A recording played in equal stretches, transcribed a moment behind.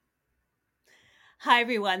Hi,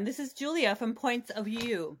 everyone. This is Julia from Points of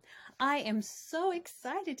View. I am so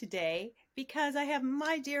excited today because I have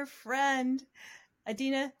my dear friend,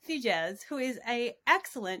 Adina Fujez, who is an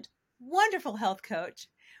excellent, wonderful health coach.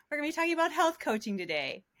 We're going to be talking about health coaching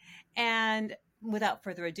today. And without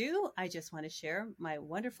further ado, I just want to share my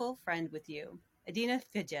wonderful friend with you, Adina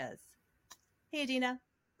Fujez. Hey, Adina.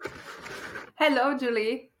 Hello,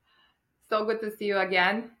 Julie. So good to see you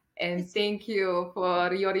again. And It's thank you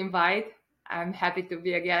for your invite. I'm happy to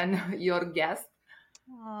be again your guest.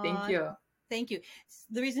 Thank Aw, you. thank you.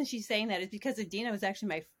 The reason she's saying that is because Adina was actually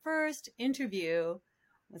my first interview.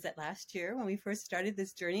 Was that last year when we first started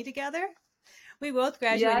this journey together? We both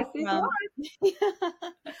Yes, graduated it was.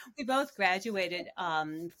 from we both graduated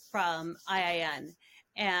from IIN,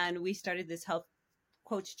 and we started this health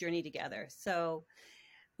coach journey together. So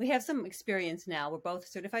we have some experience now. We're both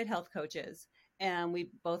certified health coaches, and we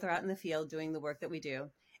both are out in the field doing the work that we do.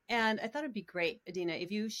 And I thought it'd be great, Adina,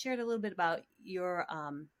 if you shared a little bit about your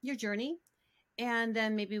journey, and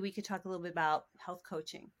then maybe we could talk a little bit about health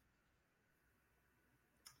coaching.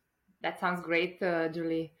 That sounds great,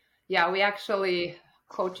 Julie. Yeah, we actually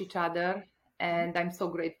coach each other, Mhm. and I'm so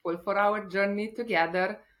grateful for our journey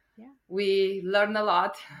together. Yeah. We learn a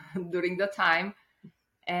lot during the time,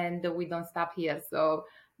 and we don't stop here. So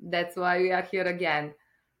that's why we are here again.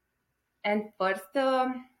 And first,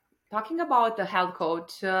 talking about a health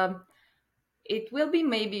coach, it will be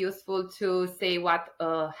maybe useful to say what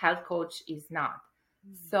a health coach is not.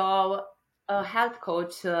 Mm. So, a health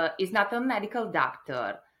coach is not a medical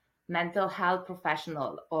doctor, mental health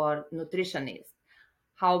professional, or nutritionist.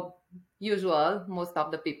 How usual most of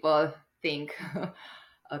the people think,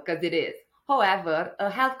 because it is. However, a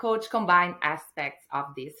health coach combines aspects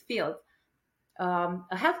of this field.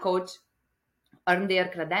 A health coach earn their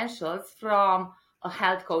credentials from a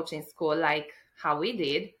health coaching school like how we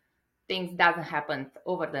did. Things doesn't happen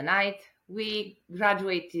over the night. We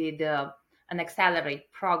graduated an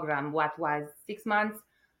accelerate program what was 6 months.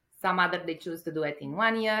 Some other they choose to do it in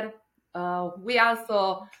 1 year. We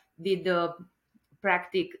also did the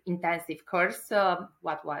practic intensive course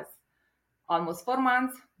what was almost 4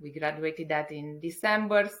 months. We graduated that in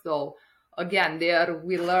December. So again there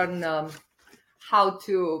we learn how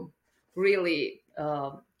to really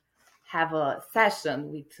have a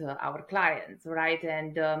session with our clients, right?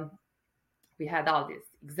 And we had all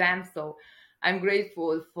these exams. So I'm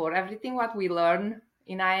grateful for everything what we learn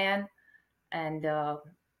in IN, and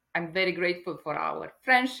I'm very grateful for our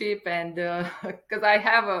friendship, and because I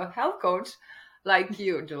have a health coach like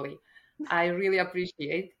you, Julie, I really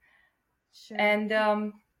appreciate. Sure.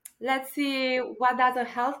 And let's see, what does a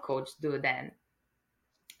health coach do then?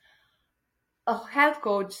 A health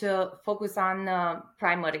coach focus on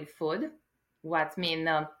primary food, what mean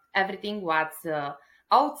everything what's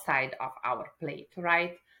outside of our plate,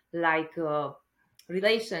 right? Like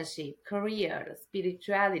relationship, career,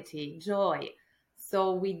 spirituality, joy.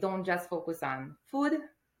 So we don't just focus on food,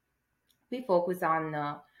 we focus on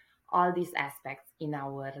all these aspects in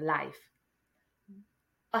our life.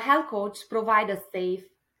 A health coach provide a safe,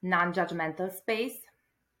 non-judgmental space.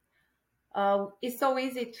 It's so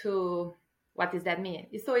easy to, what does that mean?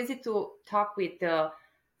 It's so easy to talk with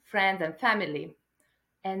friends and family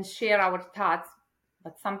and share our thoughts,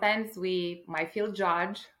 but sometimes we might feel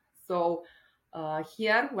judged. So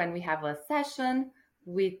here, when we have a session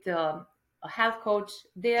with a health coach,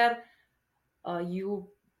 there you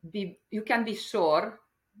can be sure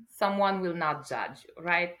someone will not judge you,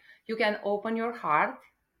 right? You can open your heart,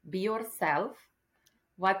 be yourself.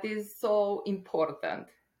 What is so important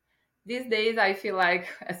these days, I feel like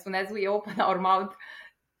as soon as we open our mouth,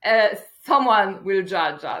 uh, someone will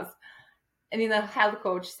judge us. And in a health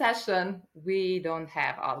coach session, we don't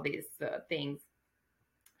have all these things.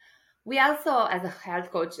 We also, as a health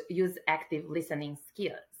coach, use active listening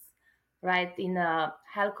skills, right? In a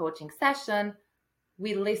health coaching session,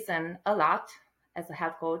 we listen a lot as a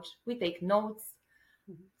health coach. We take notes.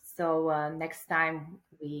 Mhm. So next time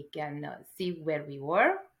we can see where we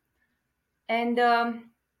were, and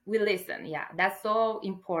we listen. Yeah, that's so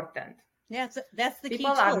important. Yeah, that's the key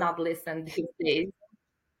People are tool. not listening these days.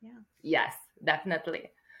 Yeah. Yes,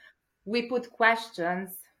 definitely. We put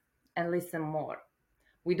questions and listen more.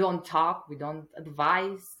 We don't talk, we don't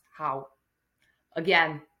advise how.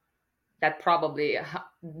 Again, that probably,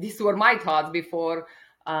 these were my thoughts before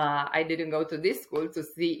I didn't go to this school to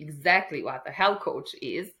see exactly what a health coach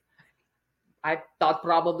is. I thought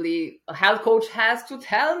probably a health coach has to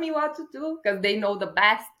tell me what to do because they know the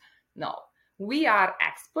best. No, we are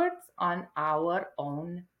experts on our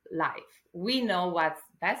own life. We know what's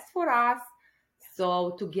best for us. Yes.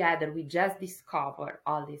 So together we just discover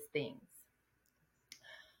all these things.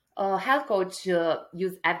 A health coach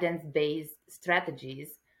use evidence-based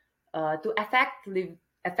strategies to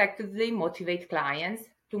effectively motivate clients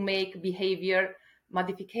to make behavior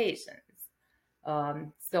modifications.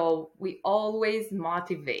 So we always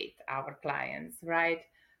motivate our clients, right?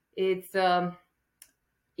 It's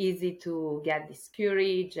easy to get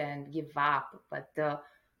discouraged and give up, but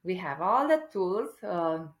we have all the tools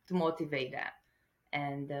to motivate them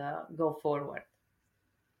and go forward.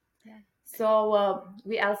 Yeah. So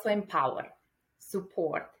we also empower,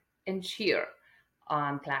 support, and cheer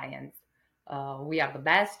on clients. We are the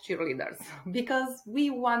best cheerleaders because we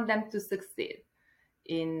want them to succeed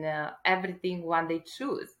in everything when they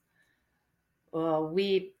choose.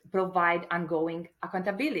 We provide ongoing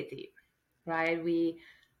accountability, right? We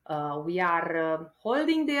are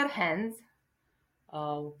holding their hands.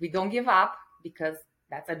 We don't give up because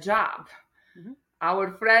that's a job. Mhm.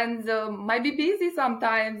 Our friends might be busy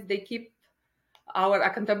sometimes. They keep our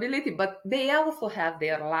accountability, but they also have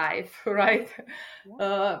their life, right?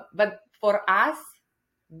 Yeah. But for us,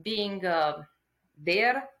 being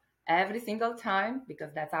there every single time,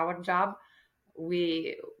 because that's our job,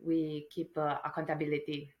 we keep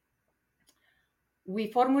accountability.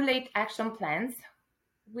 We formulate action plans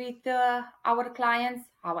with our clients.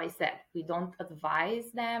 How I said, we don't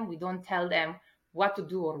advise them, we don't tell them what to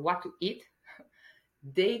do or what to eat.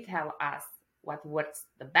 They tell us what works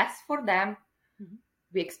the best for them. Mhm.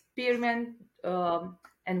 We experiment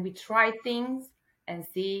and we try things and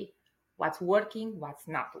see what's working, what's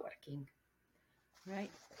not working. Right.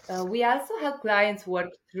 We also help clients work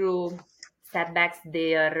through setbacks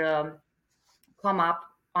they come up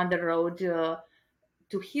on the road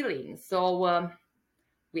to healing. So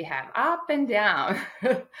we have up and down.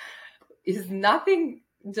 Is nothing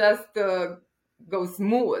just goes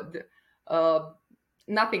smooth. Uh,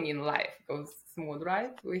 Nothing in life goes smooth,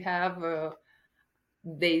 right? We have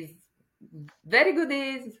days, very good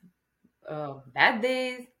days, bad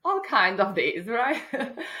days, all kind of days, right?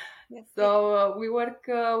 Yes. So we work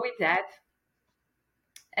with that,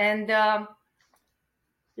 and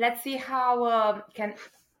let's see how can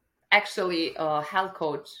actually a health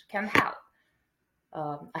coach can help.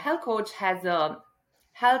 A health coach has a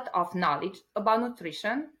health of knowledge about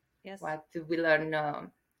nutrition, Yes. what we learn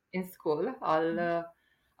in school, Mhm.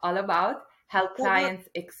 all about. Help But we're, clients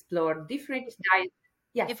explore different diets.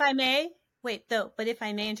 Yes, if I may, wait, though, but if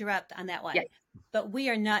I may interrupt on that yes, one, but we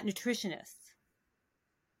are not nutritionists.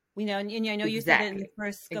 We know, and I know you said it in the exactly,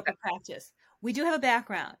 first scope of exactly. practice. We do have a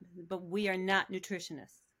background, but we are not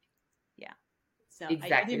nutritionists. Yeah. So I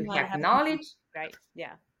Exactly. didn't We want to have have a confusion, knowledge. right?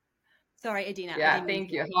 Yeah. Sorry, Adina, I Yeah, didn't mean thank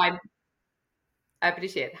to. you. I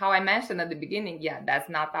appreciate how I mentioned at the beginning. Yeah, that's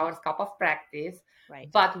not our scope of practice,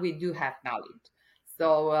 Right. but we do have knowledge.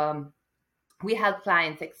 So we help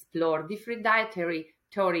clients explore different dietary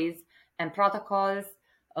theories and protocols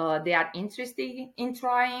they are interested in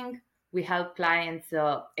trying. We help clients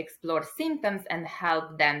explore symptoms and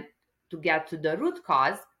help them to get to the root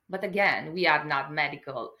cause. But again, we are not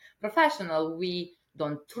medical professional. We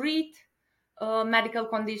don't treat medical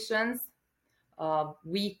conditions.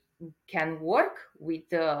 We can work with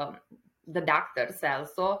the doctors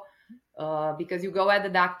also because you go at the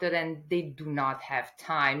doctor and they do not have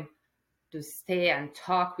time to stay and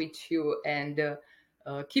talk with you and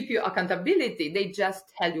keep you accountability. They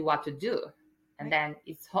just tell you what to do, and Right. then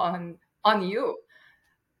it's on you.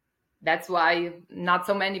 That's why not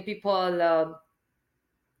so many people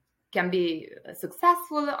can be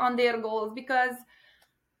successful on their goals because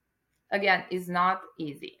again, it's not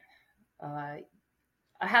easy. Uh,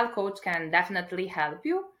 a health coach can definitely help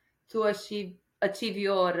you to achieve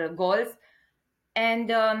your goals and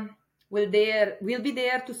will be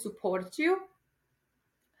there to support you,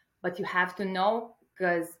 but you have to know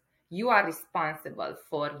because you are responsible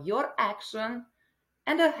for your action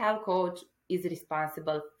and a health coach is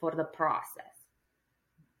responsible for the process.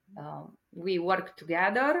 We work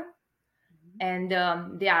together Mhm.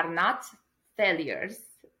 and they are not failures.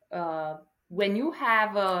 uh, when you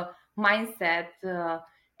have a mindset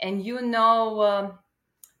and you know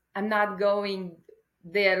I'm not going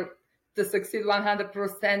there to succeed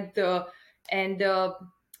 100%, and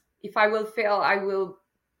if I will fail, I will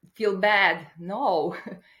feel bad. No,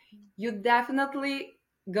 you definitely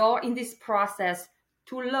go in this process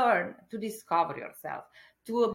to learn, to discover yourself, to